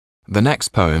The next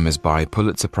poem is by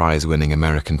Pulitzer Prize-winning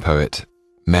American poet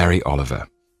Mary Oliver,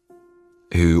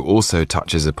 who also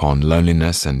touches upon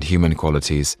loneliness and human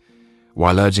qualities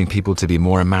while urging people to be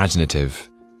more imaginative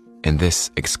in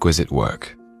this exquisite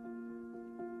work.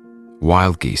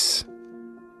 Wild Geese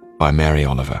by Mary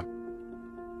Oliver.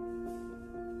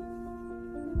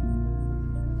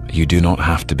 You do not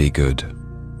have to be good.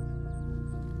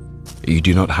 You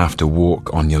do not have to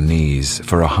walk on your knees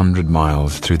for 100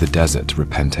 miles through the desert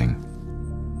repenting.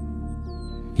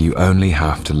 You only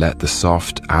have to let the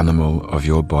soft animal of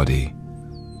your body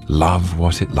love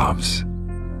what it loves.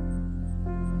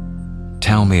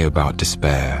 Tell me about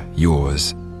despair,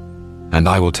 yours, and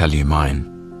I will tell you mine.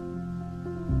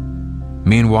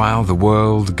 Meanwhile, the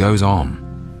world goes on.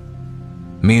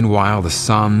 Meanwhile, the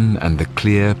sun and the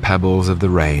clear pebbles of the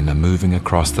rain are moving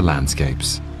across the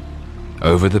landscapes,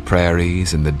 over the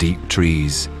prairies and the deep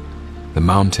trees, the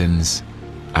mountains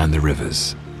and the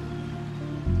rivers.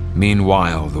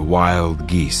 Meanwhile, the wild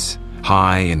geese,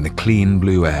 high in the clean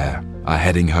blue air, are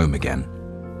heading home again.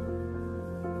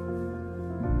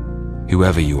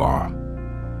 Whoever you are,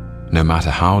 no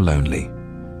matter how lonely,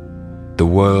 the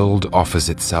world offers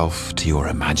itself to your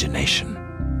imagination,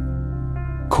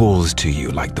 calls to you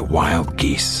like the wild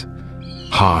geese,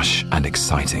 harsh and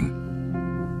exciting,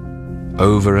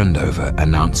 over and over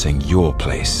announcing your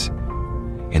place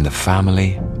in the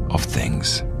family of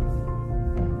things.